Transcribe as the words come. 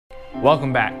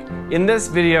Welcome back. In this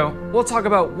video, we'll talk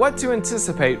about what to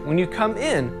anticipate when you come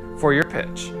in for your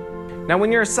pitch. Now,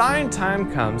 when your assigned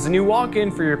time comes and you walk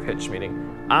in for your pitch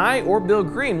meeting, I or Bill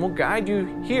Green will guide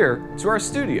you here to our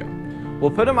studio.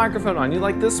 We'll put a microphone on you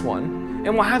like this one,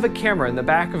 and we'll have a camera in the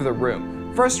back of the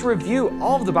room for us to review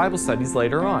all of the Bible studies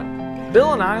later on.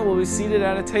 Bill and I will be seated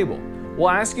at a table. We'll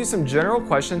ask you some general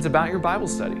questions about your Bible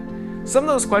study. Some of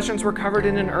those questions were covered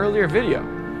in an earlier video.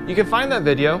 You can find that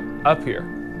video up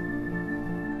here.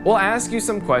 We'll ask you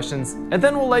some questions, and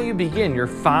then we'll let you begin your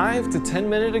 5 to 10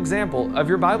 minute example of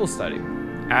your Bible study.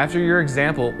 After your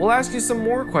example, we'll ask you some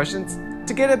more questions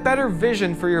to get a better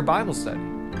vision for your Bible study.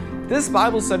 This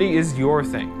Bible study is your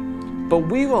thing, but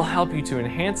we will help you to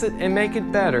enhance it and make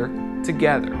it better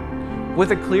together.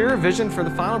 With a clearer vision for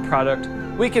the final product,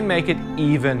 we can make it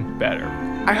even better.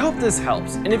 I hope this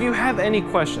helps, and if you have any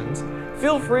questions,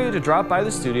 feel free to drop by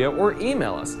the studio or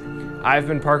email us. I've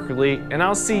been Parker Lee, and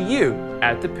I'll see you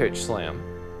at the Pitch Slam.